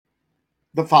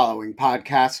The following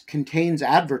podcast contains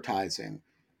advertising.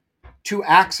 To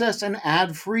access an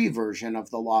ad-free version of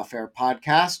the Lawfare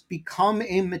podcast, become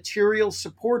a material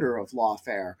supporter of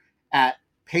Lawfare at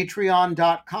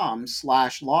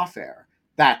patreon.com/lawfare.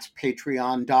 That's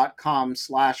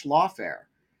patreon.com/lawfare.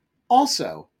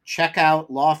 Also, check out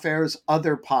Lawfare's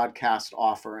other podcast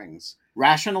offerings: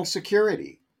 Rational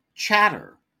Security,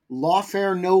 Chatter,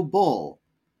 Lawfare No Bull,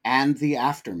 and The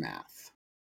Aftermath.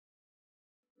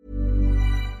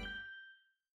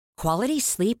 Quality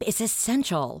sleep is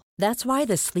essential. That's why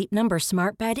the Sleep Number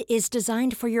Smart Bed is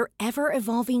designed for your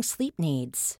ever-evolving sleep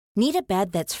needs. Need a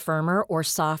bed that's firmer or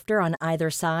softer on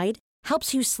either side?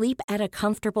 Helps you sleep at a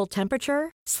comfortable temperature?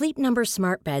 Sleep Number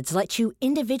Smart Beds let you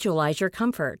individualize your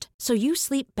comfort so you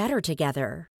sleep better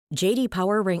together. J.D.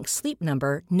 Power ranks Sleep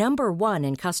Number number 1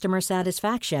 in customer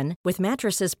satisfaction with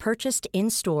mattresses purchased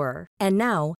in-store. And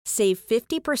now, save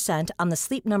 50% on the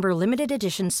Sleep Number Limited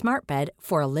Edition Smart Bed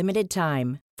for a limited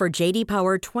time. For J.D.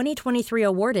 Power 2023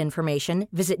 award information,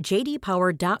 visit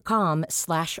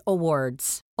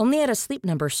jdpower.com/awards. Only at a Sleep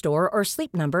Number store or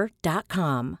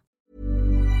sleepnumber.com.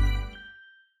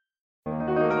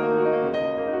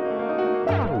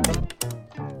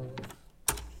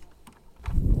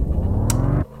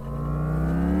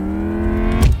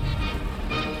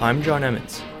 I'm John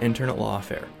Emmons, intern at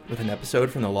Lawfare, with an episode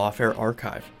from the Lawfare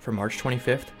archive for March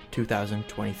 25th,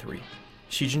 2023.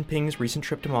 Xi Jinping's recent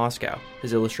trip to Moscow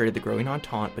has illustrated the growing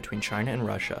entente between China and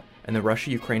Russia and the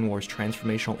Russia-Ukraine war's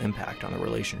transformational impact on the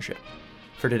relationship.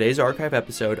 For today's archive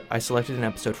episode, I selected an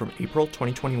episode from April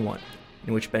 2021,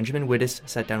 in which Benjamin Wittes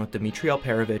sat down with Dmitry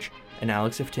Alperovitch and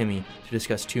Alex Iftimie to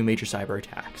discuss two major cyber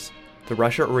attacks: the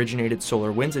Russia-originated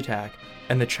SolarWinds attack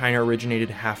and the China-originated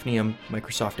Hafnium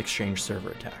Microsoft Exchange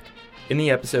server attack. In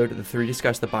the episode, the three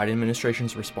discuss the Biden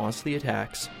administration's response to the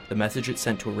attacks, the message it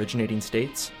sent to originating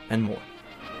states, and more.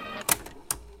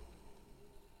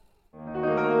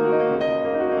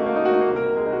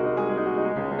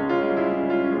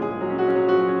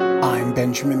 I'm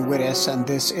Benjamin Wittes, and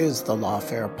this is the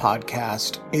Lawfare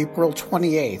Podcast, April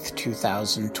 28th,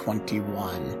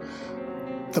 2021.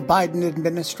 The Biden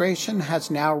administration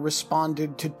has now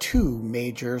responded to two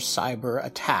major cyber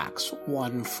attacks,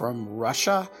 one from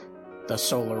Russia, the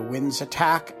SolarWinds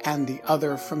attack, and the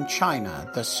other from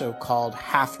China, the so-called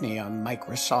Hafnium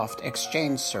Microsoft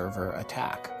Exchange server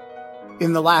attack.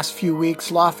 In the last few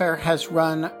weeks, Lawfare has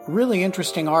run really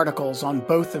interesting articles on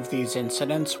both of these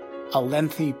incidents, a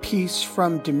lengthy piece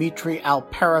from Dmitry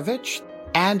Alperovitch,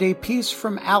 and a piece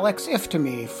from Alex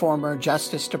Iftimie, former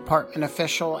Justice Department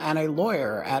official and a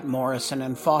lawyer at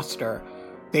Morrison & Foster.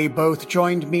 They both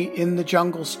joined me in the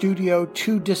Jungle studio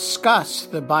to discuss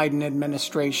the Biden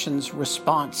administration's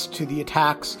response to the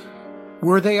attacks.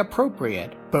 Were they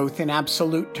appropriate, both in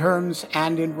absolute terms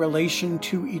and in relation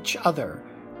to each other?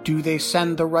 Do they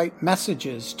send the right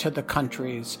messages to the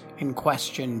countries in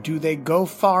question? Do they go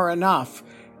far enough?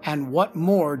 And what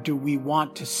more do we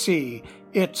want to see?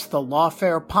 It's the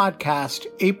Lawfare Podcast,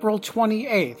 April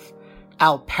 28th.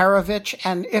 Alperovitch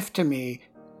and Iftimie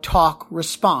talk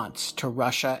response to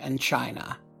Russia and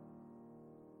China.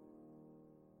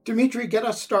 Dmitry, get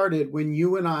us started. When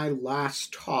you and I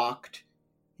last talked,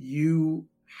 you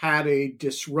had a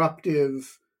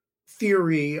disruptive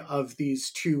theory of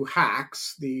these two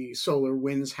hacks, the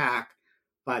SolarWinds hack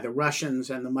by the Russians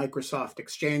and the Microsoft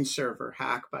Exchange server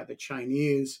hack by the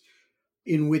Chinese,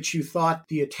 in which you thought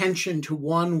the attention to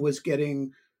one was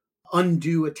getting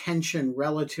undue attention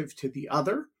relative to the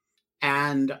other.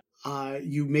 And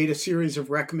you made a series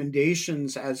of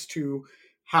recommendations as to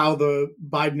how the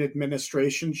Biden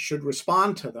administration should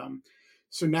respond to them.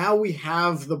 So now we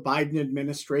have the Biden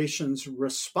administration's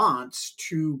response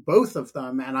to both of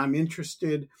them, and I'm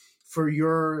interested for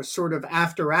your sort of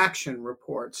after-action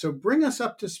report. So bring us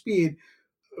up to speed.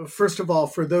 First of all,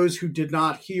 for those who did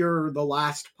not hear the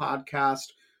last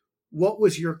podcast, what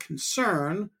was your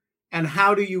concern and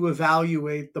how do you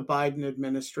evaluate the Biden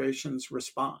administration's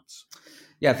response?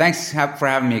 Yeah, thanks for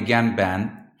having me again,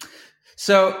 Ben.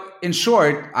 So in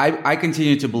short, I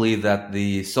continue to believe that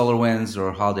the SolarWinds,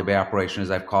 or Holiday Bay operation,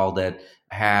 as I've called it,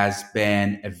 has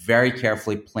been a very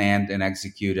carefully planned and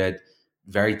executed,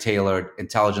 very tailored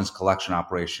intelligence collection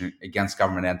operation against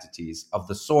government entities of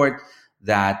the sort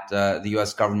that the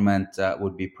U.S. government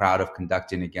would be proud of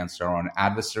conducting against our own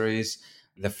adversaries.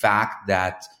 The fact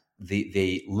that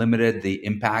they limited the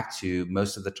impact to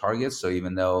most of the targets, so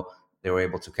even though they were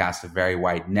able to cast a very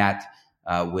wide net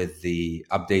with the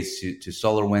updates to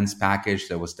SolarWinds package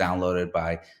that was downloaded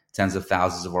by tens of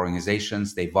thousands of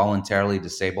organizations, they voluntarily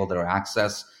disabled their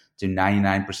access to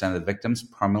 99% of the victims,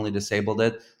 permanently disabled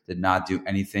it, did not do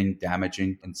anything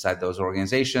damaging inside those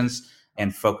organizations.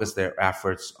 and focus their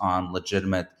efforts on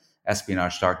legitimate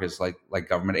espionage targets like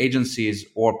government agencies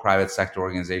or private sector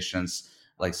organizations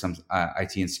like some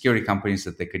IT and security companies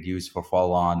that they could use for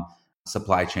follow-on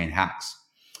supply chain hacks.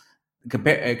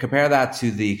 Compare that to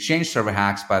the exchange server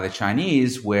hacks by the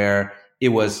Chinese, where it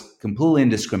was completely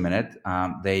indiscriminate.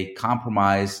 They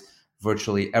compromised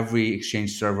virtually every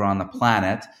exchange server on the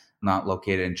planet not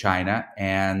located in China,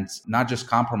 and not just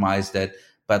compromised it,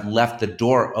 but left the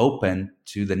door open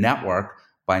to the network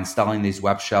by installing these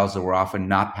web shells that were often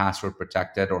not password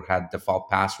protected or had default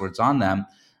passwords on them,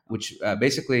 which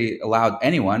basically allowed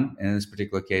anyone, in this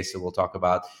particular case that we'll talk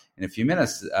about in a few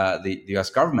minutes, the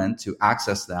US government to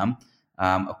access them.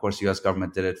 Of course, the US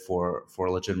government did it for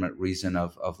a legitimate reason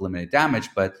of limited damage,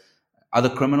 but other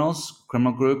criminal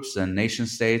groups and nation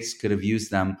states could have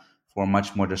used them for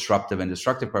much more disruptive and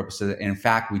destructive purposes. In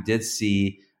fact, we did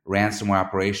see ransomware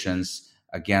operations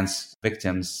against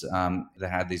victims that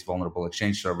had these vulnerable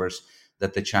exchange servers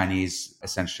that the Chinese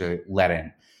essentially let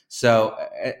in. So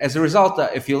as a result,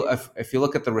 if you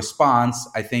look at the response,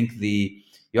 I think the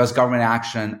U.S. government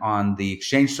action on the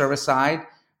exchange service side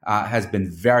has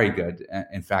been very good.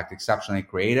 In fact, exceptionally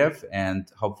creative, and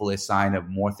hopefully a sign of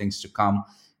more things to come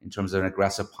in terms of an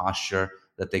aggressive posture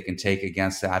that they can take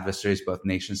against the adversaries, both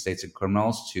nation states and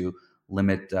criminals, to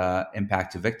limit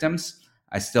impact to victims.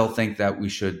 I still think that we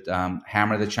should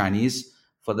hammer the Chinese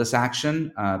for this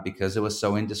action because it was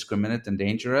so indiscriminate and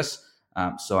dangerous.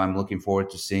 So I'm looking forward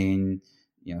to seeing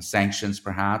sanctions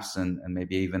perhaps and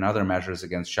maybe even other measures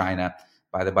against China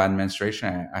by the Biden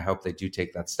administration. I hope they do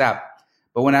take that step.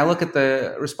 But when I look at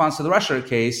the response to the Russia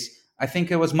case, I think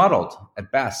it was muddled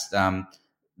at best.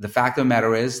 The fact of the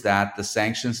matter is that the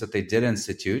sanctions that they did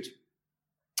institute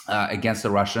against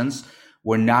the Russians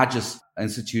were not just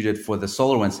instituted for the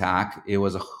SolarWinds hack. It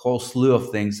was a whole slew of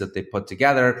things that they put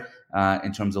together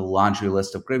in terms of a laundry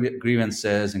list of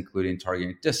grievances, including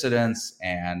targeting dissidents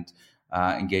and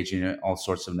engaging in all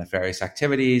sorts of nefarious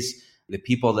activities. The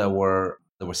people that were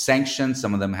sanctioned,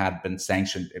 some of them had been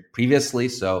sanctioned previously,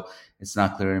 so it's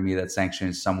not clear to me that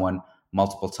sanctioning someone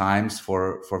multiple times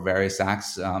for various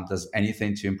acts does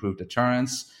anything to improve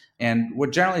deterrence, and were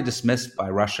generally dismissed by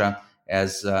Russia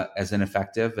as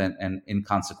ineffective and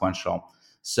inconsequential.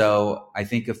 So I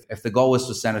think if the goal was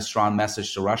to send a strong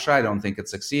message to Russia, I don't think it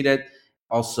succeeded.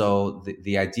 Also,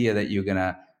 the idea that you're going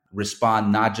to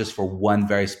respond not just for one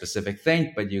very specific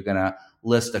thing, but you're going to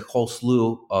list a whole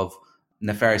slew of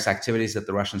nefarious activities that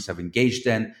the Russians have engaged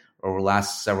in over the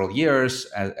last several years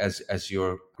as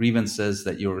your grievances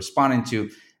that you're responding to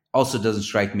also doesn't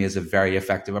strike me as a very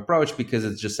effective approach, because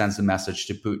it just sends a message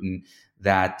to Putin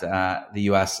that the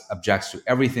U.S. objects to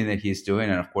everything that he's doing.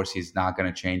 And of course, he's not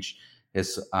going to change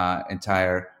his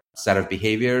entire set of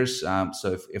behaviors.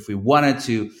 So if we wanted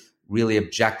to really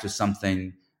object to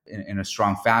something in a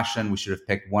strong fashion, we should have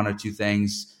picked one or two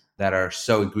things that are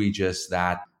so egregious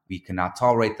that we cannot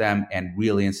tolerate them and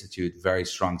really institute very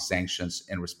strong sanctions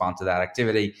in response to that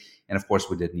activity. And of course,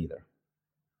 we did neither.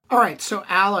 All right. So,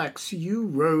 Alex, you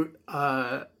wrote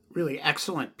a really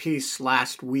excellent piece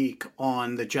last week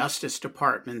on the Justice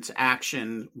Department's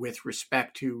action with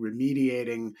respect to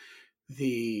remediating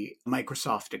the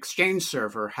Microsoft Exchange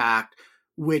Server hack,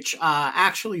 which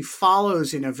actually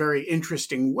follows in a very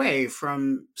interesting way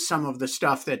from some of the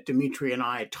stuff that Dimitri and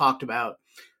I talked about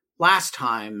last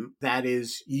time, that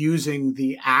is using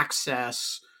the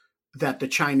access that the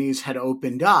Chinese had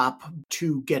opened up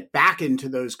to get back into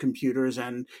those computers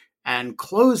and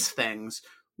close things,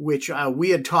 which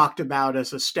we had talked about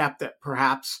as a step that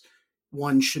perhaps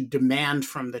one should demand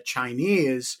from the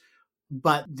Chinese.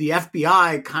 But the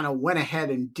FBI kind of went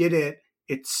ahead and did it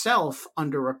itself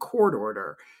under a court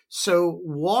order. So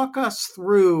walk us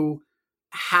through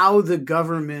how the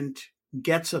government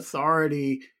gets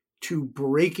authority to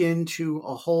break into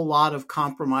a whole lot of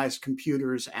compromised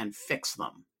computers and fix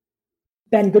them.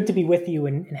 Ben, good to be with you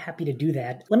and happy to do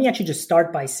that. Let me actually just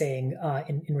start by saying,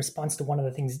 in response to one of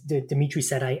the things Dimitri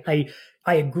said, I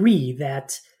agree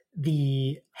that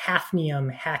the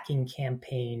Hafnium hacking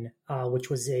campaign,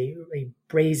 which was a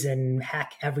brazen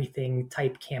hack everything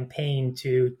type campaign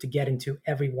to get into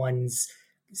everyone's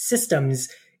systems,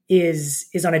 is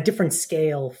on a different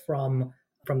scale from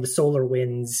the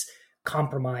SolarWinds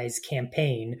compromise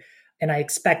campaign. And I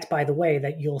expect, by the way,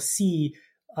 that you'll see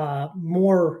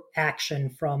more action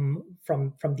from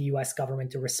the U.S.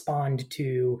 government to respond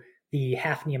to the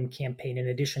Hafnium campaign, in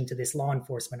addition to this law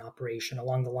enforcement operation,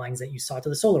 along the lines that you saw to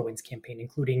the SolarWinds campaign,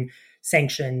 including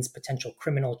sanctions, potential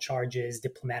criminal charges,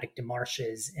 diplomatic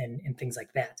démarches, and things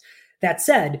like that. That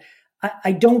said,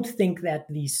 I don't think that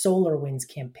the SolarWinds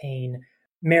campaign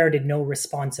merited no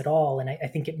response at all. And I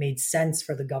think it made sense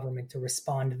for the government to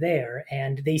respond there.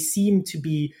 And they seem to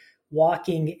be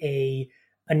walking a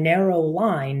narrow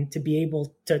line to be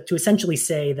able to essentially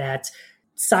say that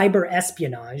cyber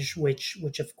espionage,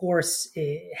 which of course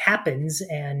happens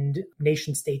and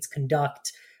nation states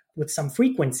conduct with some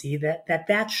frequency,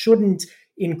 that shouldn't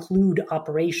include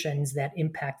operations that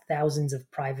impact thousands of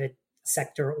private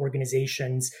sector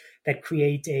organizations, that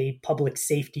create a public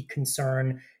safety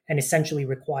concern and essentially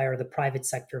require the private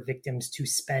sector victims to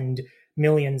spend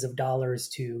millions of dollars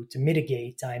to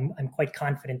mitigate. I'm quite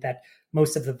confident that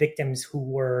most of the victims who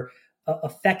were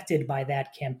affected by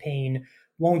that campaign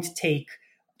won't take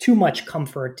too much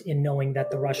comfort in knowing that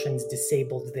the Russians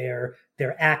disabled their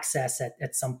access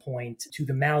at some point to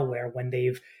the malware when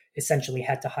they've essentially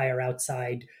had to hire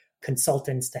outside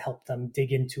consultants to help them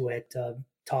dig into it,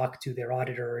 talk to their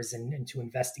auditors and to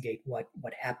investigate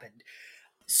what happened.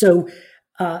 So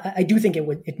I do think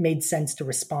it made sense to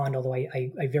respond, although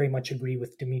I very much agree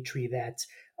with Dimitri that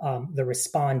the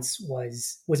response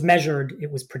was measured.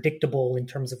 It was predictable in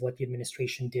terms of what the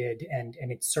administration did, and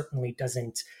it certainly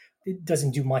doesn't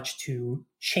do much to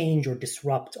change or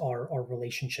disrupt our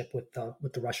relationship with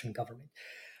the Russian government.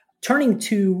 Turning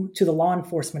to the law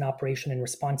enforcement operation in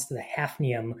response to the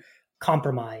Hafnium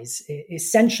compromise,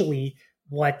 essentially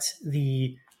what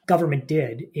the government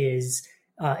did is,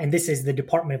 and this is the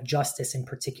Department of Justice in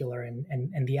particular and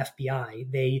the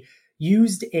FBI, they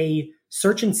used a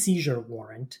search and seizure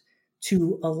warrant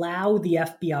to allow the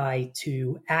FBI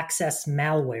to access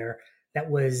malware that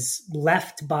was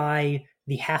left by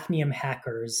the Hafnium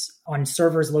hackers on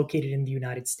servers located in the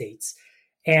United States,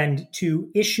 and to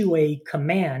issue a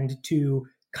command to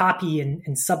copy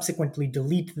and subsequently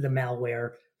delete the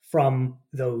malware from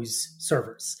those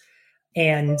servers.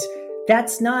 And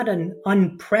that's not an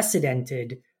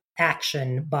unprecedented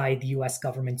action by the US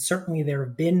government. Certainly there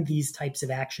have been these types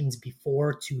of actions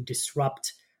before to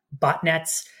disrupt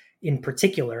botnets in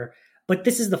particular, but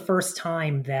this is the first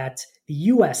time that the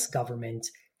US government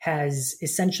has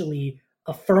essentially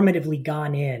affirmatively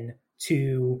gone in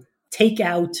to take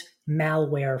out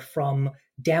malware from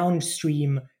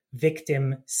downstream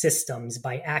victim systems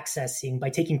by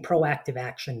taking proactive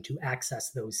action to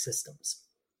access those systems.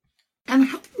 And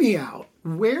help me out.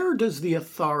 Where does the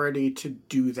authority to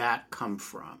do that come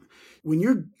from? When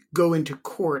you go into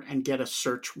court and get a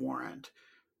search warrant,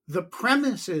 the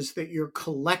premise is that you're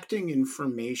collecting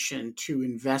information to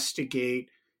investigate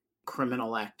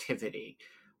criminal activity.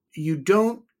 You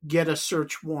don't get a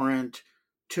search warrant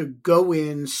to go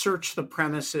in, search the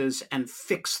premises, and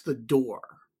fix the door,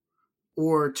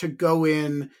 or to go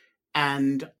in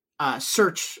and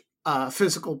search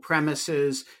physical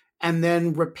premises and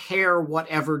then repair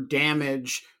whatever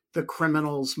damage the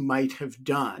criminals might have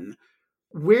done.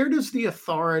 Where does the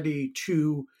authority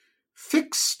to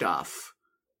fix stuff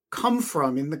come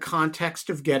from in the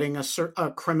context of getting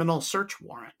a criminal search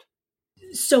warrant?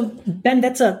 So, Ben,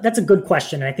 that's a good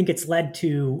question. And I think it's led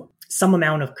to some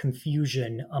amount of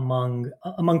confusion among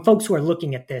folks who are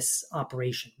looking at this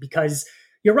operation, because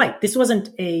you're right. This wasn't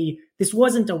a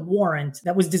warrant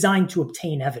that was designed to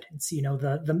obtain evidence. You know,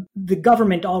 the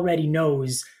government already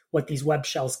knows what these web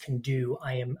shells can do.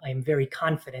 I am very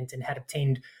confident and had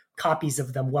obtained copies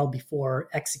of them well before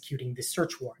executing this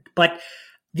search warrant. But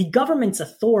the government's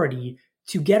authority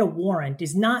to get a warrant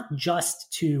is not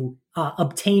just to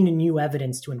obtain new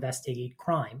evidence to investigate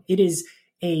crime. It is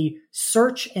a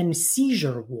search and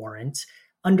seizure warrant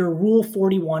under Rule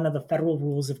 41 of the Federal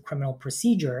Rules of Criminal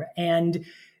Procedure. And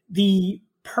the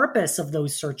purpose of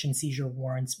those search and seizure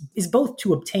warrants is both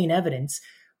to obtain evidence,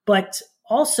 but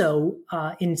also,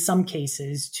 in some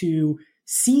cases, to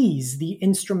seize the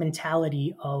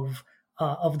instrumentality of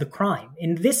the crime.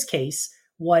 In this case,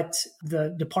 what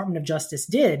the Department of Justice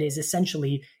did is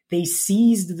essentially they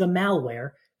seized the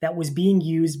malware that was being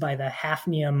used by the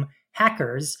Hafnium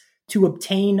hackers to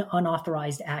obtain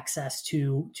unauthorized access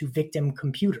to victim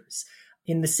computers.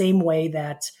 In the same way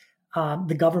that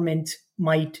the government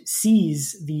might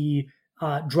seize the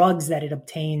drugs that it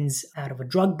obtains out of a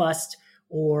drug bust,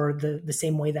 or the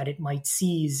same way that it might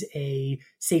seize a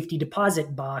safety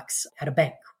deposit box at a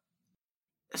bank.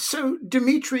 So,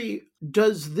 Dimitri,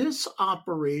 does this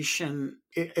operation,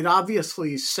 it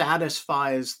obviously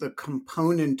satisfies the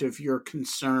component of your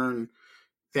concern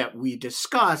that we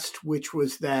discussed, which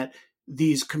was that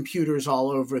these computers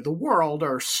all over the world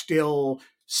are still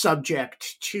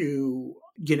subject to,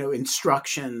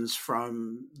 instructions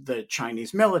from the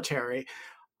Chinese military.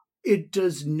 It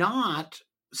does not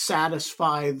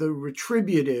satisfy the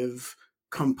retributive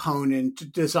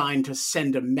component designed to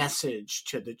send a message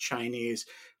to the Chinese.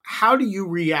 How do you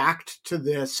react to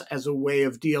this as a way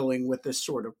of dealing with this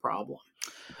sort of problem?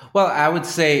 Well, I would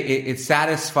say it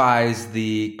satisfies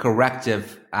the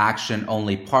corrective action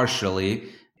only partially.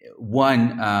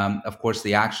 One, of course,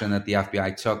 the action that the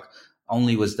FBI took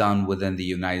only was done within the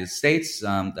United States.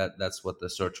 That's what the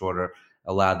search order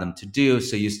allowed them to do.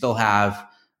 So you still have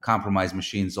compromised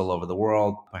machines all over the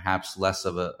world, perhaps less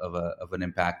of an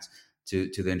impact to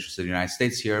the interests of the United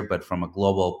States here, but from a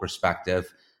global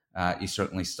perspective, you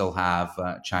certainly still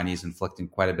have Chinese inflicting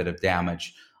quite a bit of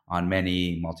damage on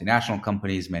many multinational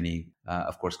companies, many,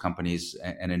 of course, companies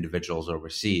and individuals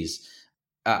overseas.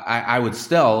 I would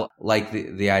still like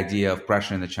the idea of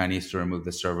pressuring the Chinese to remove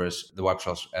the servers, the web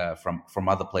shells from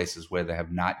other places where they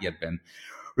have not yet been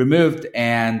removed.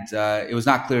 And it was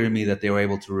not clear to me that they were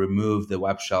able to remove the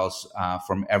web shells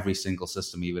from every single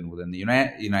system, even within the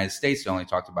United States. They only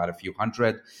talked about a few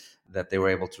hundred that they were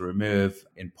able to remove.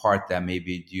 In part, that may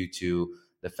be due to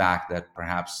the fact that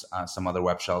perhaps some other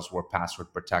web shells were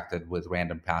password protected with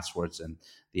random passwords, and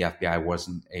the FBI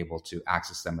wasn't able to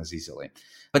access them as easily.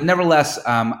 But nevertheless,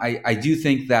 I do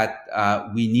think that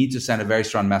we need to send a very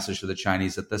strong message to the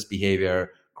Chinese that this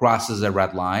behavior crosses a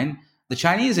red line. The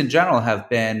Chinese in general have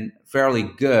been fairly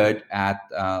good at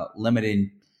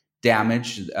limiting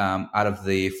damage out of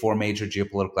the four major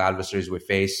geopolitical adversaries we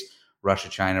face: Russia,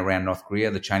 China, Iran, North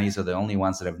Korea. The Chinese are the only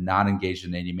ones that have not engaged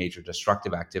in any major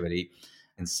destructive activity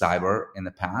in cyber in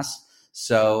the past.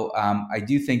 So I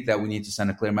do think that we need to send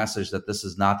a clear message that this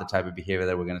is not the type of behavior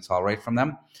that we're going to tolerate from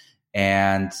them,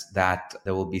 and that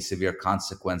there will be severe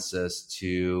consequences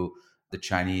to the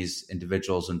Chinese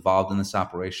individuals involved in this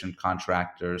operation,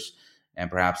 contractors, and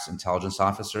perhaps intelligence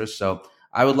officers. So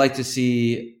I would like to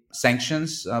see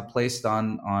sanctions placed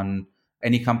on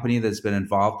any company that's been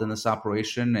involved in this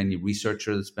operation, any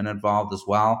researcher that's been involved as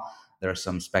well. There's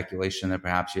some speculation that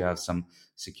perhaps you have some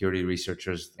security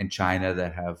researchers in China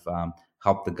that have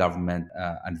helped the government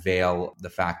unveil the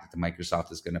fact that the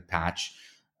Microsoft is going to patch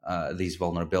these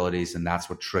vulnerabilities. And that's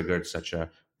what triggered such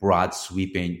a broad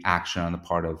sweeping action on the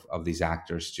part of these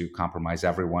actors to compromise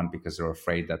everyone, because they're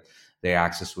afraid that their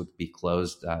access would be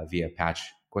closed via patch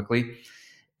quickly.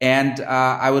 And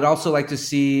I would also like to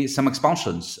see some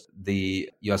expulsions. The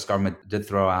U.S. government did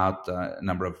throw out a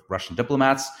number of Russian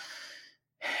diplomats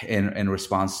in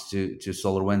response to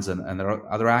SolarWinds and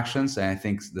their other actions. And I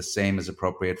think the same is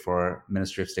appropriate for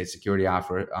Ministry of State Security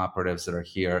operatives that are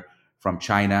here from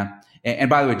China. And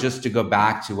by the way, just to go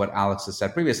back to what Alex has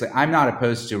said previously, I'm not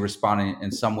opposed to responding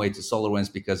in some way to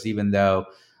SolarWinds, because even though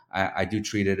I do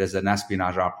treat it as an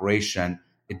espionage operation,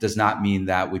 it does not mean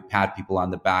that we pat people on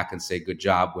the back and say good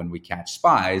job when we catch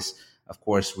spies. Of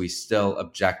course, we still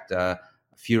object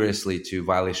furiously to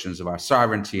violations of our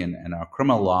sovereignty and our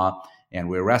criminal law. And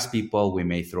we arrest people. We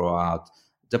may throw out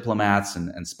diplomats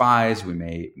and spies. We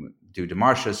may do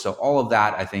demarches. So all of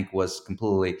that, I think, was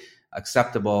completely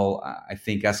acceptable. I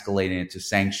think escalating it to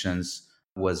sanctions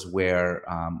was where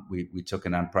we took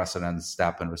an unprecedented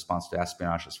step in response to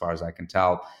espionage, as far as I can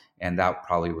tell. And that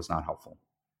probably was not helpful.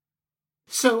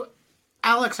 So,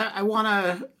 Alex, I want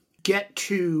to get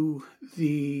to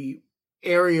the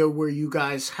area where you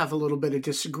guys have a little bit of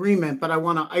disagreement, but I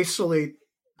want to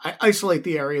isolate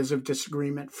the areas of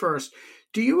disagreement first.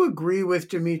 Do you agree with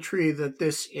Dimitri that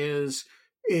this is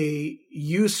a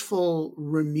useful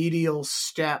remedial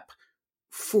step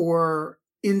for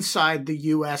inside the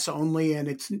U.S. only, and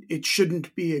it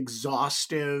shouldn't be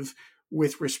exhaustive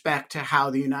with respect to how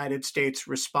the United States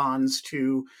responds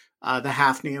to the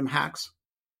Hafnium hacks?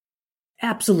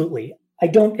 Absolutely. I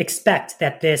don't expect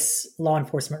that this law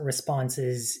enforcement response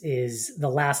is the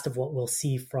last of what we'll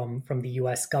see from the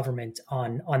U.S. government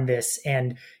on this.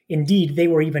 And indeed, they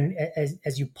were even,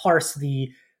 as you parse the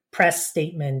press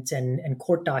statement and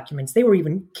court documents, they were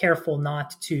even careful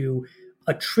not to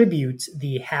attribute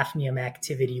the Hafnium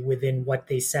activity within what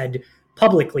they said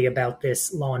publicly about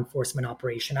this law enforcement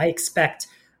operation. I expect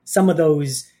some of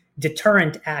those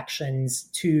deterrent actions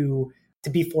to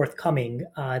be forthcoming.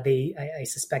 I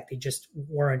suspect they just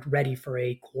weren't ready for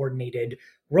a coordinated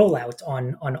rollout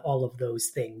on all of those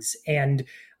things. And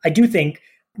I do think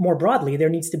more broadly, there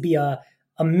needs to be a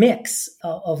mix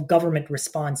of government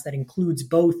response that includes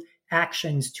both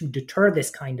actions to deter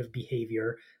this kind of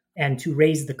behavior and to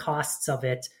raise the costs of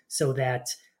it so that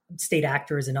state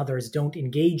actors and others don't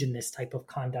engage in this type of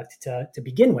conduct to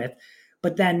begin with.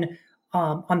 But then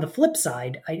on the flip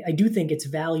side, I do think it's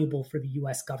valuable for the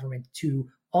U.S. government to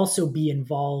also be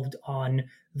involved on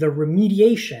the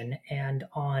remediation and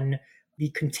on the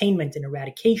containment and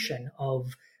eradication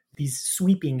of these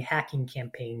sweeping hacking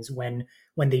campaigns when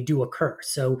they do occur.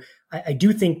 So I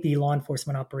do think the law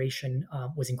enforcement operation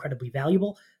was incredibly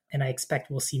valuable. And I expect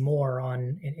we'll see more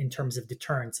in terms of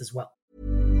deterrence as well.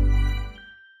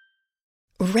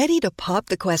 Ready to pop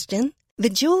the question? The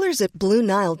jewelers at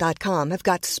BlueNile.com have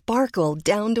got sparkle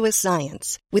down to a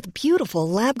science with beautiful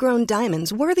lab-grown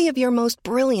diamonds worthy of your most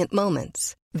brilliant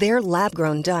moments. Their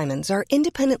lab-grown diamonds are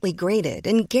independently graded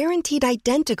and guaranteed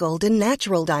identical to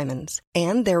natural diamonds,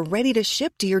 and they're ready to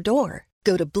ship to your door.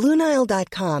 Go to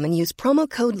BlueNile.com and use promo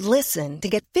code LISTEN to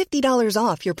get $50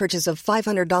 off your purchase of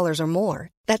 $500 or more.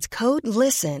 That's code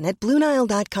LISTEN at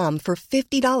BlueNile.com for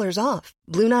 $50 off.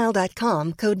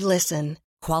 BlueNile.com, code LISTEN.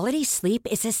 Quality sleep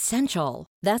is essential.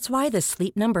 That's why the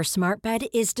Sleep Number Smart Bed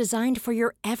is designed for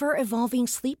your ever-evolving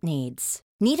sleep needs.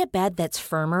 Need a bed that's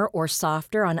firmer or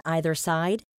softer on either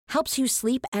side? Helps you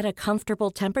sleep at a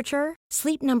comfortable temperature?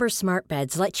 Sleep Number Smart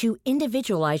Beds let you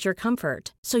individualize your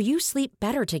comfort, so you sleep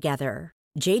better together.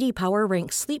 J.D. Power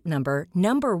ranks Sleep Number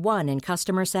number 1 in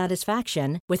customer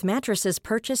satisfaction with mattresses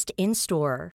purchased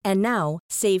in-store. And now,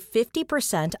 save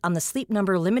 50% on the Sleep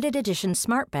Number Limited Edition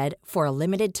Smart Bed for a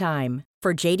limited time.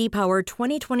 For J.D. Power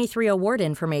 2023 award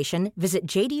information, visit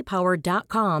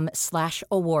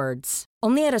jdpower.com/awards.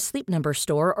 Only at a Sleep Number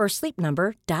store or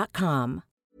sleepnumber.com.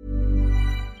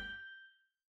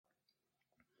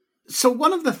 So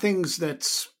one of the things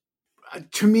that's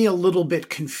to me a little bit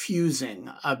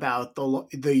confusing about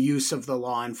the use of the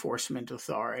law enforcement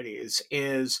authorities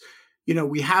is,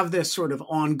 we have this sort of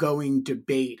ongoing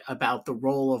debate about the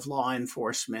role of law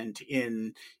enforcement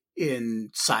in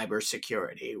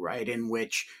cybersecurity, right? In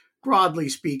which, broadly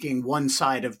speaking, one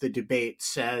side of the debate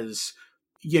says,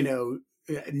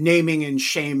 naming and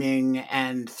shaming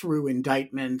and through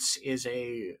indictments is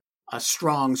a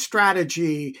strong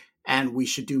strategy and we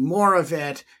should do more of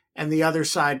it. And the other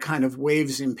side kind of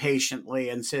waves impatiently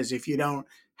and says, if you don't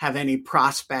have any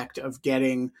prospect of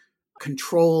getting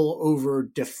control over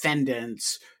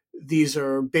defendants, these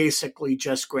are basically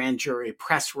just grand jury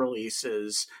press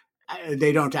releases.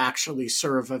 They don't actually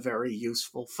serve a very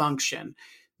useful function.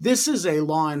 This is a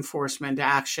law enforcement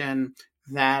action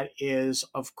that is,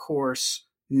 of course,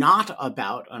 not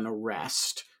about an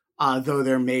arrest, though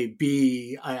there may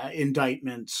be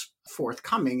indictments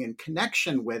forthcoming in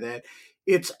connection with it.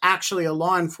 It's actually a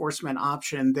law enforcement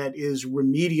option that is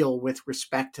remedial with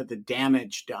respect to the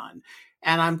damage done.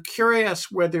 And I'm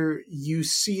curious whether you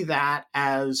see that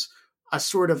as a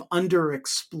sort of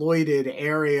underexploited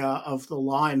area of the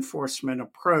law enforcement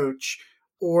approach,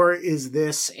 or is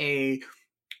this an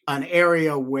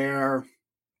area where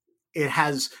it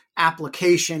has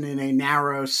application in a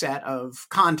narrow set of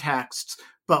contexts,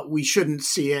 but we shouldn't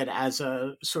see it as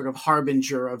a sort of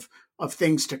harbinger of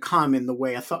things to come in the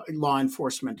way law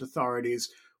enforcement authorities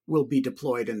will be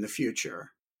deployed in the future?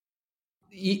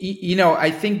 I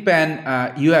think,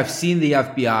 Ben, you have seen the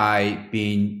FBI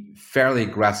being fairly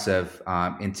aggressive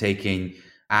in taking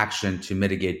action to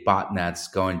mitigate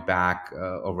botnets going back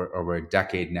over a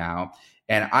decade now.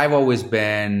 And I've always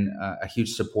been a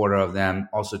huge supporter of them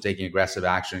also taking aggressive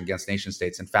action against nation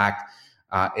states. In fact,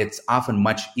 it's often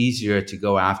much easier to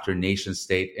go after nation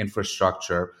state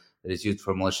infrastructure that is used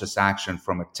for malicious action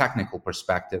from a technical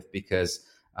perspective because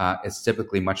it's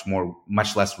typically much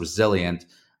less resilient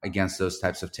against those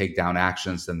types of takedown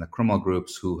actions than the criminal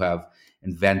groups who have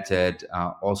invented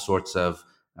all sorts of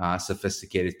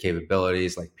sophisticated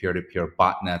capabilities like peer-to-peer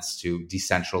botnets to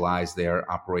decentralize their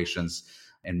operations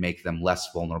and make them less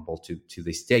vulnerable to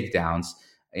these takedowns.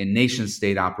 In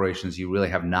nation-state operations, you really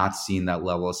have not seen that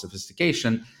level of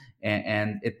sophistication,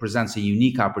 and it presents a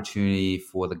unique opportunity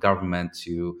for the government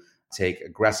to take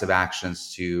aggressive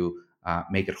actions to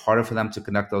make it harder for them to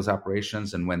conduct those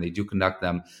operations, and when they do conduct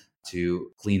them, to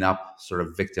clean up sort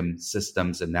of victim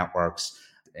systems and networks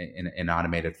in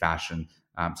automated fashion,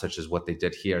 such as what they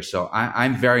did here. So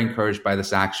I'm very encouraged by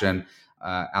this action.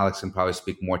 Alex can probably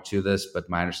speak more to this, but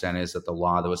my understanding is that the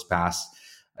law that was passed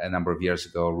a number of years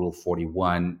ago, Rule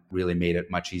 41, really made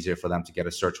it much easier for them to get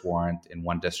a search warrant in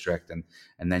one district and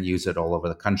then use it all over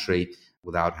the country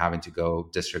without having to go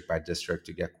district by district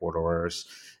to get court orders.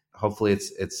 Hopefully,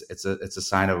 it's a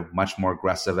sign of much more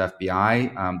aggressive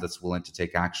FBI that's willing to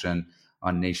take action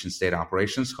on nation-state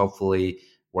operations. Hopefully,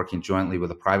 working jointly with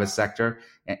the private sector.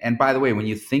 And by the way, when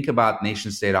you think about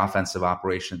nation-state offensive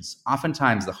operations,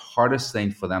 oftentimes the hardest thing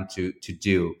for them to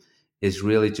do is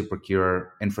really to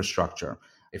procure infrastructure.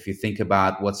 If you think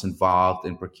about what's involved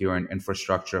in procuring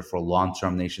infrastructure for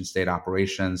long-term nation-state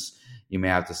operations, you may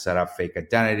have to set up fake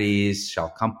identities, shell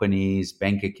companies,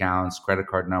 bank accounts, credit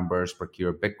card numbers,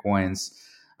 procure Bitcoins.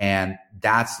 And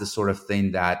that's the sort of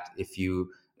thing that if you,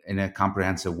 in a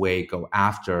comprehensive way, go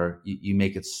after, you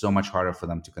make it so much harder for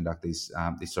them to conduct these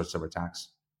sorts of attacks.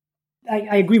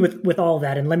 I agree with all of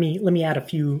that, and let me add a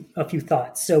few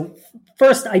thoughts. So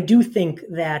first, I do think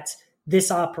that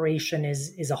this operation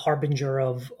is a harbinger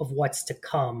of what's to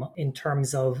come in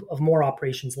terms of more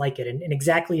operations like it. And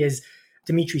exactly as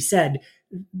Dimitri said,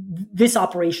 this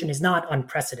operation is not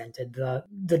unprecedented.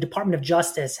 The Department of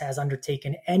Justice has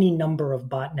undertaken any number of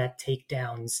botnet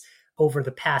takedowns over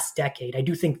the past decade. I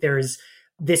do think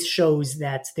this shows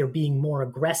that they're being more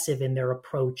aggressive in their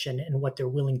approach and what they're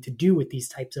willing to do with these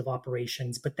types of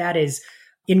operations, but that is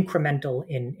incremental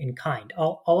in kind.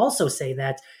 I'll also say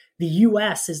that the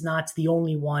US is not the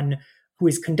only one who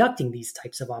is conducting these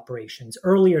types of operations.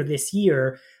 Earlier this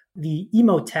year, the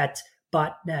Emotet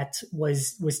botnet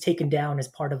was taken down as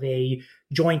part of a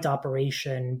joint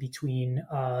operation between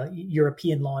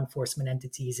European law enforcement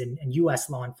entities and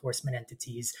US law enforcement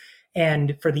entities.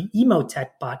 And for the Emotet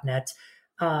botnet,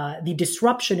 the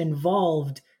disruption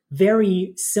involved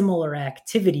very similar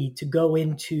activity to go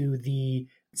into the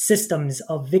systems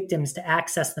of victims to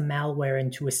access the malware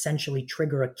and to essentially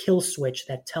trigger a kill switch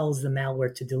that tells the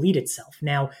malware to delete itself.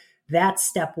 Now, that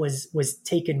step was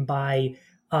taken by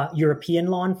European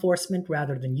law enforcement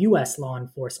rather than US law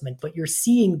enforcement, but you're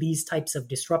seeing these types of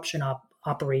disruption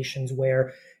operations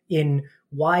where in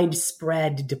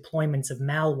widespread deployments of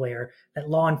malware that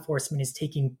law enforcement is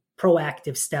taking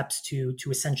proactive steps to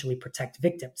essentially protect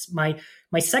victims. My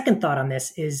second thought on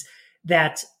this is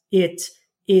that it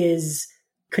is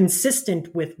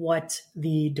consistent with what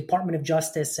the Department of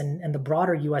Justice and the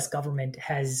broader US government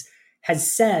has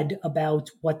said about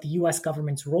what the US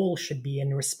government's role should be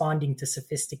in responding to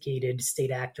sophisticated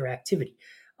state actor activity.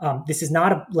 This is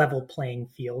not a level playing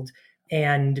field,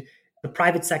 and the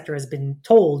private sector has been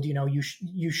told,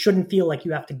 you shouldn't feel like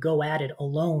you have to go at it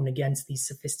alone against these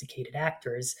sophisticated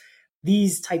actors.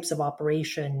 These types of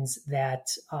operations that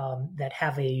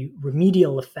have a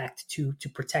remedial effect to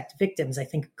protect victims, I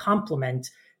think, complement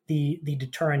the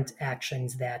deterrent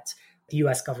actions that the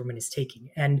U.S. government is taking.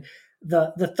 And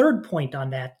the third point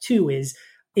on that too is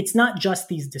it's not just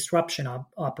these disruption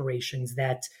operations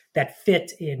that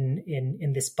fit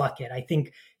in this bucket. I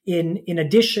think in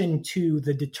addition to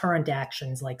the deterrent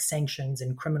actions like sanctions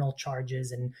and criminal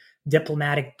charges and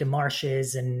diplomatic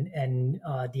demarches and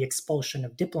the expulsion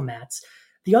of diplomats,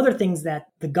 the other things that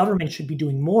the government should be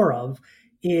doing more of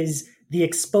is the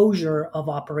exposure of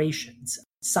operations.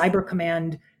 Cyber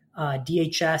Command,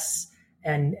 DHS,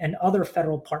 and other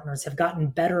federal partners have gotten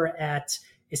better at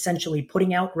essentially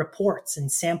putting out reports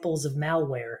and samples of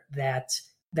malware that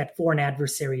foreign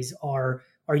adversaries are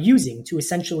using to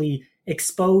essentially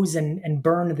expose and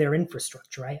burn their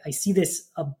infrastructure. I see this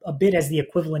a bit as the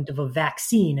equivalent of a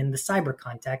vaccine in the cyber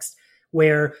context,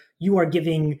 where you are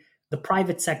giving the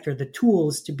private sector the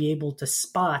tools to be able to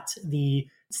spot the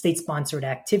state-sponsored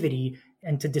activity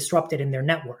and to disrupt it in their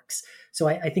networks. So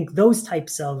I think those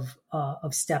types of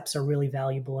steps are really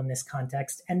valuable in this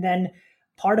context. And then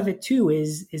part of it too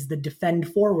is the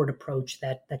defend forward approach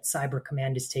that Cyber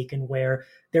Command has taken, where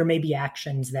there may be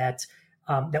actions that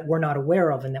we're not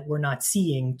aware of and that we're not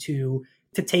seeing to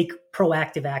take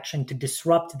proactive action to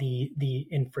disrupt the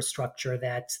infrastructure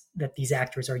that these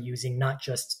actors are using, not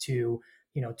just to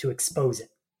expose it.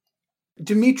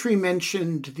 Dimitri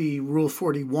mentioned the Rule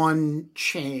 41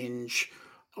 change,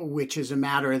 which is a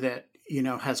matter that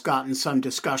has gotten some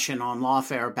discussion on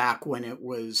Lawfare back when it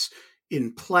was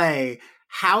in play.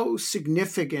 How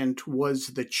significant was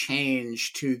the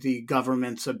change to the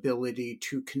government's ability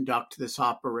to conduct this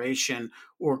operation,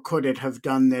 or could it have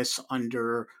done this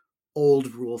under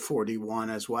old Rule 41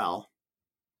 as well?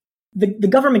 The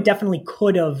government definitely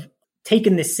could have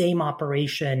taken the same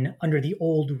operation under the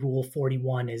old Rule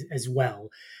 41 as well.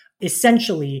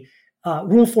 Essentially,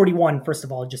 Rule 41, first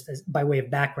of all, just by way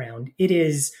of background, it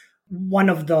is one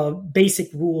of the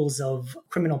basic rules of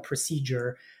criminal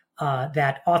procedure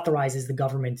that authorizes the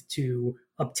government to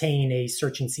obtain a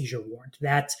search and seizure warrant.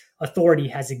 That authority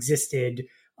has existed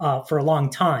for a long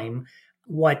time.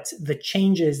 What the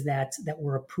changes that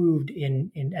were approved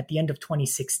at the end of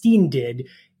 2016 did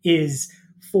is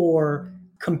for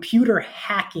computer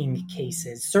hacking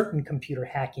cases, certain computer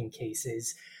hacking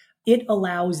cases, it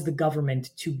allows the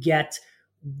government to get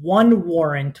one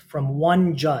warrant from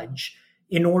one judge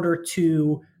in order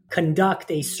to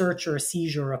conduct a search or a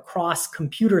seizure across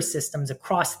computer systems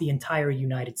across the entire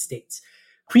United States.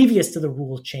 Previous to the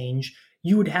rule change,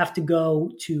 you would have to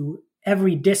go to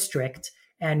every district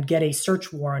and get a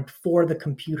search warrant for the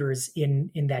computers in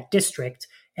that district.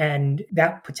 And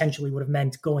that potentially would have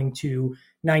meant going to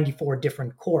 94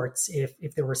 different courts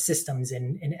if there were systems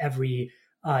in every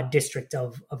district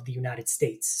of the United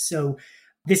States. So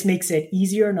This makes it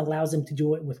easier and allows them to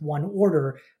do it with one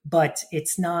order, but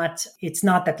it's not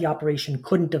that the operation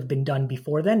couldn't have been done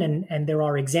before then. And there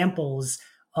are examples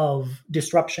of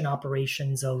disruption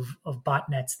operations of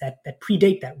botnets that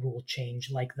predate that rule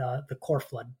change, like the core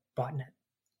flood botnet.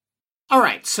 All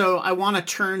right, so I want to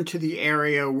turn to the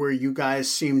area where you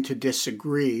guys seem to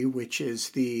disagree, which is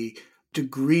the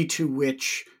degree to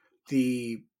which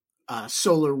the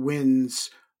SolarWinds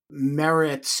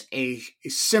merits a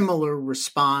similar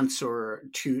response or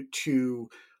to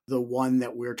the one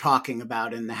that we're talking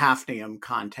about in the hafnium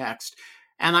context.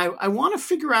 And I want to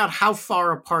figure out how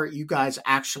far apart you guys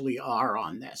actually are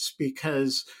on this,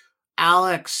 because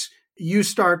Alex, you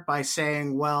start by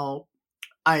saying, well,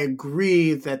 I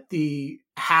agree that the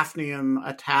hafnium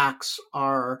attacks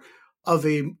are of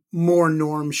a more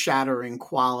norm-shattering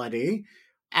quality.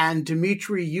 And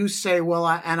Dimitri, you say, well,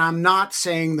 and I'm not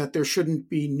saying that there shouldn't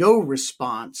be no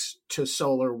response to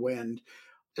SolarWind.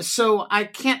 So I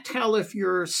can't tell if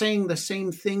you're saying the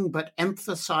same thing but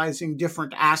emphasizing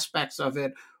different aspects of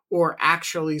it, or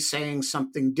actually saying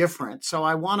something different. So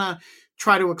I want to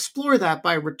try to explore that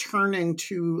by returning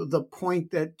to the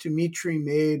point that Dimitri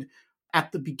made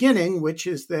at the beginning, which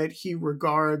is that he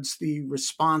regards the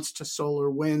response to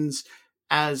SolarWinds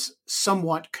as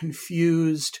somewhat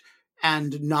confused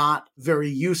and not very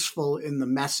useful in the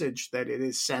message that it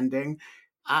is sending.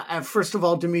 First of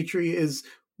all, Dimitri,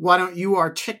 why don't you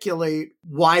articulate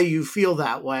why you feel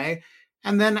that way?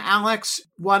 And then, Alex,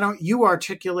 why don't you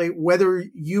articulate whether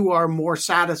you are more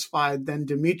satisfied than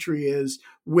Dimitri is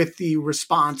with the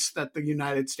response that the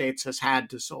United States has had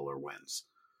to SolarWinds?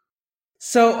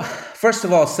 So, first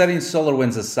of all, setting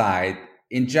SolarWinds aside,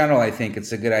 in general, I think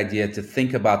it's a good idea to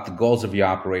think about the goals of your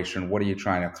operation. What are you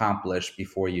trying to accomplish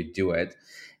before you do it?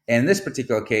 In this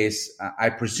particular case, I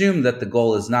presume that the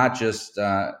goal is not just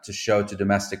to show to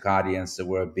domestic audience that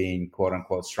we're being quote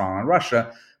unquote strong on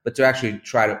Russia, but to actually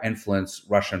try to influence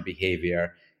Russian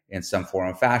behavior in some form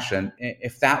or fashion.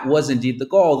 If that was indeed the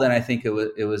goal, then I think it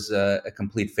was a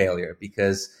complete failure,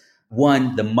 because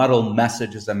one, the muddled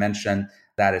message, as I mentioned,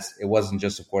 it wasn't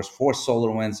just, of course, for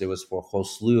SolarWinds, it was for a whole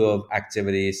slew of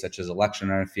activities such as election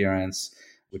interference,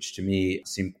 which to me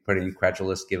seemed pretty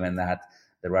incredulous given that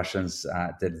the Russians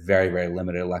did very, very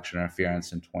limited election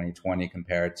interference in 2020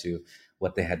 compared to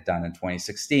what they had done in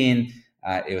 2016.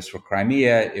 It was for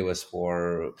Crimea. It was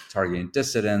for targeting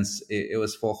dissidents. It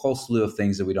was for a whole slew of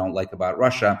things that we don't like about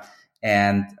Russia.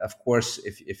 And of course,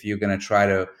 if you're going to try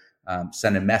to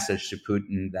send a message to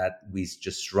Putin that we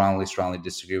just strongly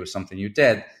disagree with something you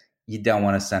did, you don't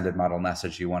want to send a muddled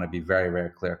message. You want to be very, very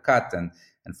clear cut and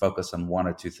focus on one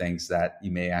or two things that you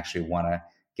may actually want to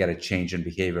get a change in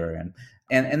behavior in.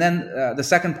 And then the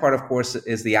second part, of course,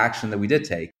 is the action that we did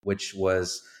take, which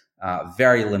was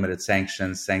very limited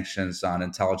sanctions on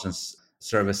intelligence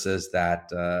services that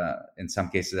in some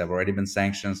cases have already been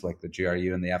sanctions, like the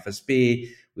GRU and the FSB.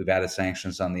 We've added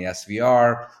sanctions on the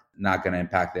SVR, not going to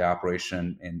impact the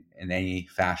operation in any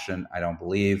fashion, I don't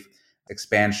believe.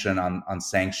 Expansion on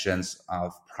sanctions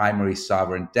of primary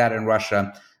sovereign debt in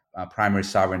Russia. Primary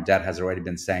sovereign debt has already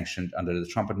been sanctioned under the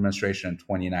Trump administration in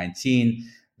 2019.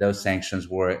 Those sanctions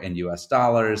were in US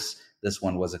dollars. This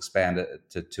one was expanded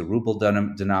to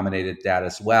ruble-denominated debt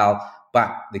as well.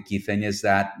 But the key thing is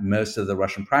that most of the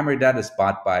Russian primary debt is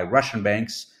bought by Russian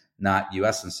banks, not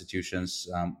US institutions,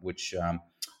 which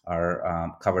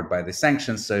are covered by the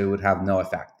sanctions, so it would have no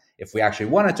effect. If we actually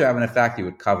wanted to have an effect, it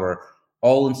would cover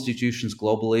all institutions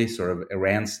globally, sort of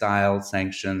Iran-style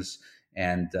sanctions,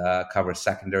 and cover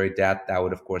secondary debt. That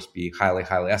would, of course, be highly,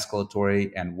 highly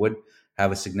escalatory and would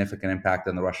have a significant impact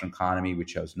on the Russian economy. We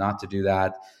chose not to do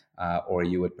that. Or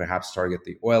you would perhaps target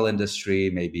the oil industry,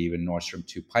 maybe even Nord Stream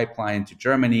 2 pipeline to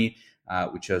Germany.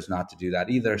 We chose not to do that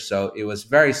either. So it was a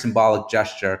very symbolic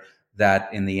gesture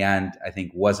that in the end, I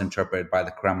think was interpreted by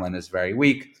the Kremlin as very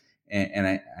weak.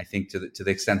 And I think to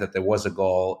the extent that there was a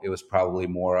goal, it was probably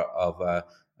more of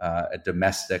a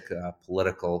domestic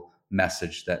political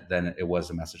message than it was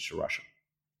a message to Russia.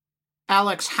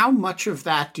 Alex, how much of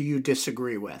that do you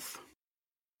disagree with?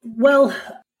 Well,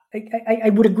 I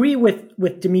would agree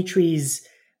with Dimitri's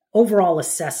overall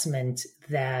assessment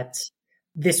that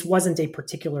this wasn't a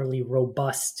particularly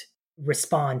robust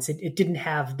response. It didn't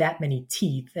have that many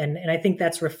teeth. And I think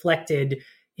that's reflected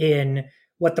in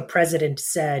what the president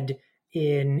said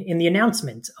in the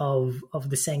announcement of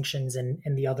the sanctions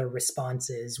and the other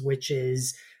responses, which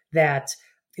is that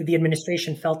the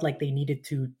administration felt like they needed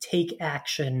to take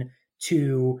action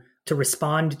to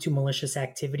respond to malicious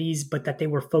activities, but that they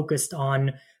were focused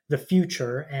on the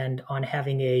future and on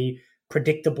having a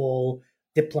predictable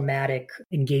diplomatic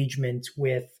engagement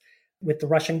with with the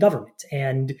Russian government.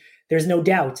 And there's no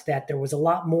doubt that there was a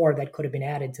lot more that could have been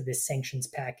added to this sanctions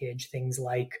package, things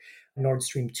like Nord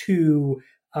Stream 2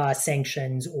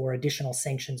 sanctions or additional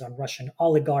sanctions on Russian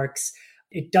oligarchs.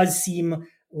 It does seem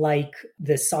like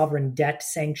the sovereign debt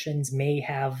sanctions may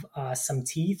have some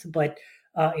teeth, but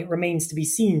it remains to be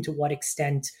seen to what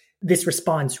extent this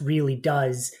response really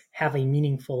does have a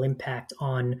meaningful impact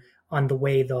on the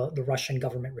way the Russian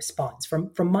government responds.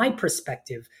 From my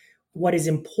perspective, what is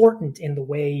important in the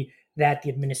way that the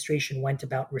administration went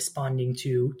about responding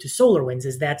to SolarWinds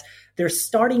is that they're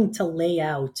starting to lay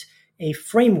out a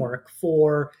framework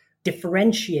for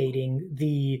differentiating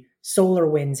the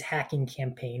SolarWinds hacking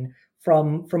campaign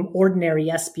from ordinary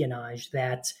espionage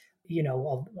that,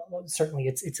 certainly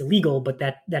it's illegal, but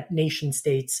that nation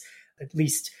states at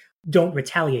least don't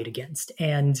retaliate against.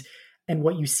 And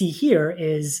what you see here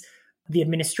is the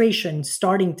administration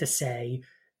starting to say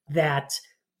that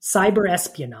cyber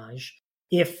espionage,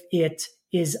 if it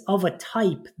is of a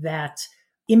type that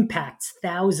impacts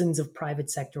thousands of private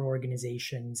sector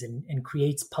organizations and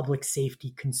creates public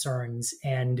safety concerns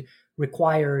and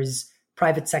requires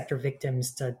private sector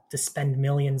victims to spend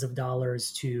millions of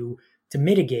dollars to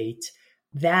mitigate,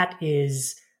 that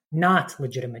is not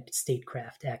legitimate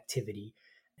statecraft activity.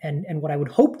 And what I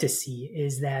would hope to see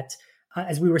is that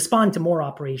as we respond to more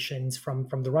operations from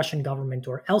the Russian government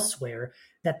or elsewhere,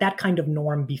 that kind of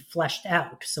norm be fleshed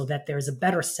out so that there's a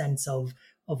better sense of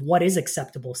what is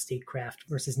acceptable statecraft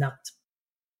versus not.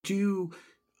 Do you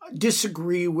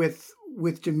disagree with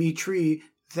Dmitry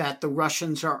that the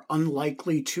Russians are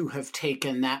unlikely to have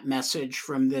taken that message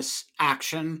from this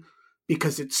action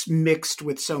because it's mixed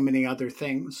with so many other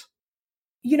things?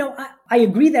 I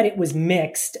agree that it was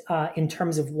mixed in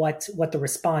terms of what the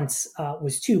response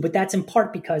was to, but that's in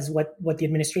part because what the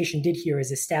administration did here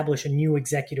is establish a new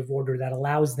executive order that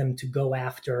allows them to go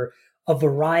after a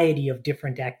variety of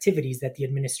different activities that the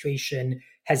administration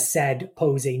has said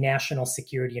pose a national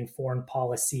security and foreign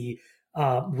policy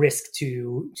risk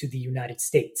to the United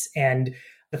States. And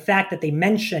the fact that they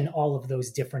mention all of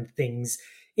those different things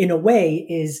in a way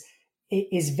is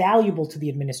valuable to the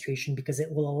administration because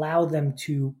it will allow them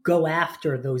to go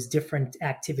after those different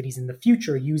activities in the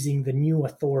future using the new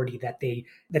authority that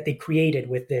they created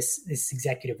with this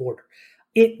executive order.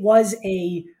 It was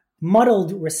a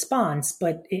muddled response,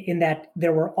 but in that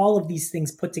there were all of these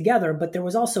things put together, but there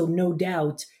was also no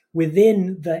doubt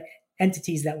within the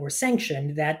entities that were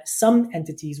sanctioned that some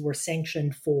entities were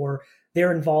sanctioned for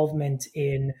their involvement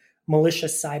in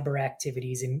malicious cyber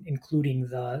activities, including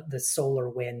the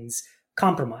SolarWinds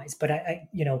compromise. But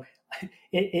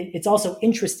it's also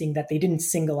interesting that they didn't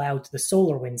single out the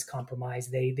SolarWinds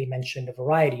compromise. They mentioned a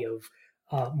variety of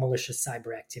malicious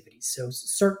cyber activities. So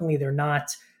certainly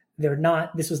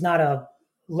this was not a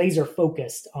laser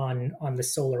focused on the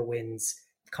SolarWinds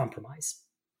compromise.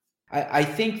 I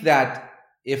think that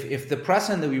if the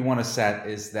precedent that we want to set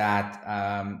is that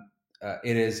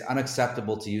it is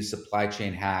unacceptable to use supply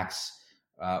chain hacks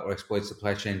or exploit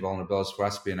supply chain vulnerabilities for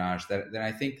espionage, then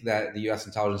I think that the U.S.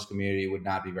 intelligence community would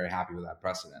not be very happy with that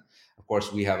precedent. Of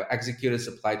course, we have executed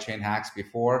supply chain hacks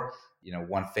before.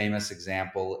 One famous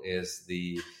example is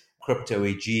the crypto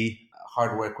AG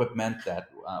hardware equipment that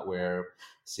where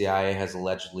CIA has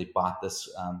allegedly bought this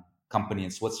company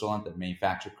in Switzerland that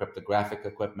manufactured cryptographic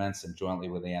equipments, and jointly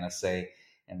with the NSA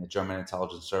and the German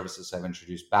intelligence services have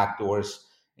introduced backdoors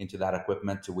into that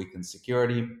equipment to weaken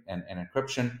security and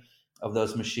encryption of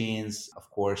those machines. Of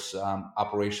course,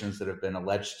 operations that have been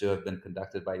alleged to have been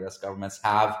conducted by U.S. governments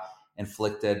have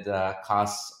inflicted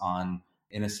costs on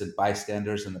innocent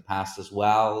bystanders in the past as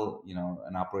well.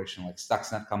 An operation like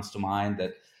Stuxnet comes to mind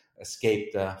that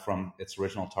escaped from its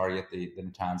original target, the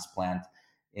Natanz plant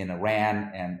in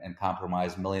Iran, and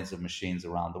compromised millions of machines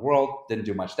around the world. Didn't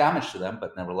do much damage to them,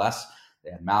 but nevertheless, they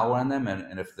had malware in them.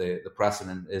 And if the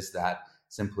precedent is that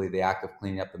simply the act of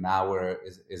cleaning up the malware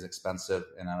is expensive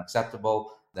and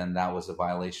unacceptable, then that was a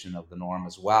violation of the norm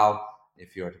as well,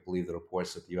 if you are to believe the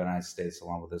reports that the United States,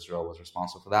 along with Israel, was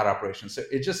responsible for that operation. So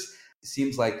it just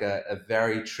seems like a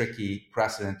very tricky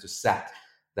precedent to set,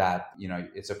 that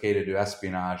it's okay to do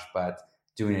espionage, but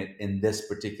doing it in this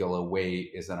particular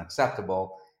way is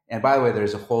unacceptable. And by the way,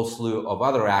 there's a whole slew of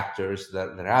other actors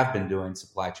that have been doing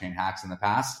supply chain hacks in the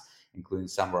past, including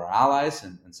some of our allies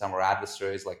and some of our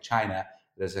adversaries like China,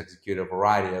 that has executed a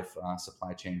variety of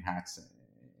supply chain hacks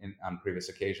on previous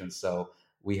occasions. So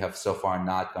we have so far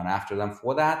not gone after them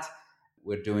for that.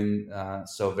 We're doing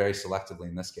so very selectively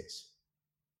in this case.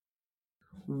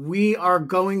 We are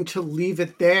going to leave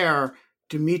it there.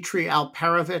 Dmitry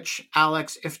Alperovitch,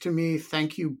 Alex Iftimie,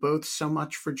 thank you both so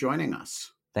much for joining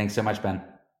us. Thanks so much, Ben.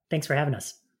 Thanks for having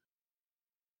us.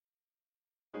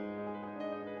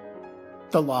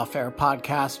 The Lawfare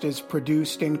podcast is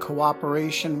produced in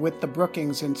cooperation with the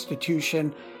Brookings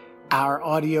Institution. Our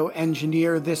audio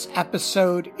engineer this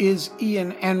episode is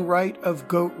Ian Enright of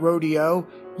Goat Rodeo.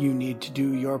 You need to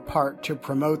do your part to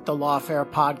promote the Lawfare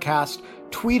podcast.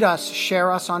 Tweet us,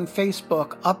 share us on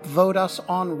Facebook, upvote us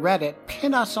on Reddit,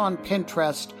 pin us on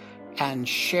Pinterest, and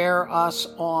share us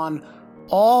on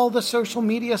all the social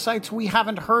media sites we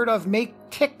haven't heard of. Make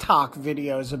TikTok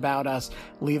videos about us.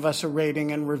 Leave us a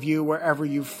rating and review wherever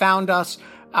you found us.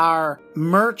 Our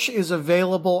merch is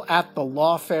available at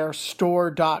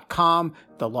thelawfarestore.com.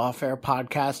 The Lawfare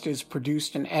podcast is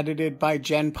produced and edited by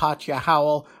Jen Patja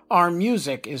Howell. Our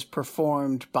music is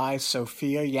performed by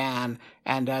Sophia Yan.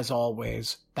 And as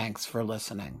always, thanks for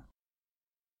listening.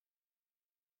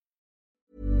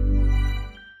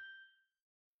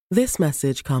 This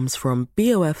message comes from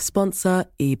BOF sponsor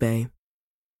eBay.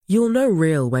 You'll know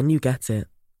real when you get it.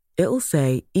 It'll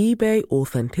say eBay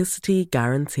Authenticity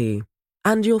Guarantee.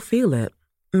 And you'll feel it.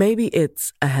 Maybe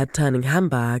it's a head-turning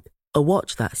handbag, a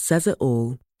watch that says it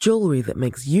all, jewelry that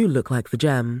makes you look like the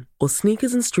gem, or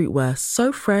sneakers and streetwear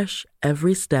so fresh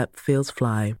every step feels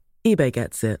fly. eBay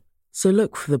gets it. So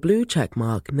look for the blue check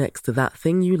mark next to that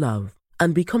thing you love.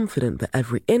 And be confident that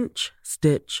every inch,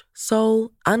 stitch,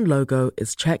 sole, and logo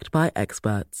is checked by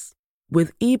experts.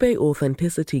 With eBay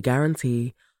Authenticity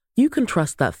Guarantee, you can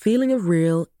trust that feeling of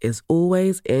real is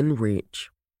always in reach.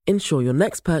 Ensure your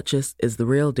next purchase is the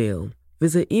real deal.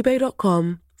 Visit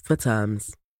ebay.com for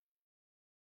terms.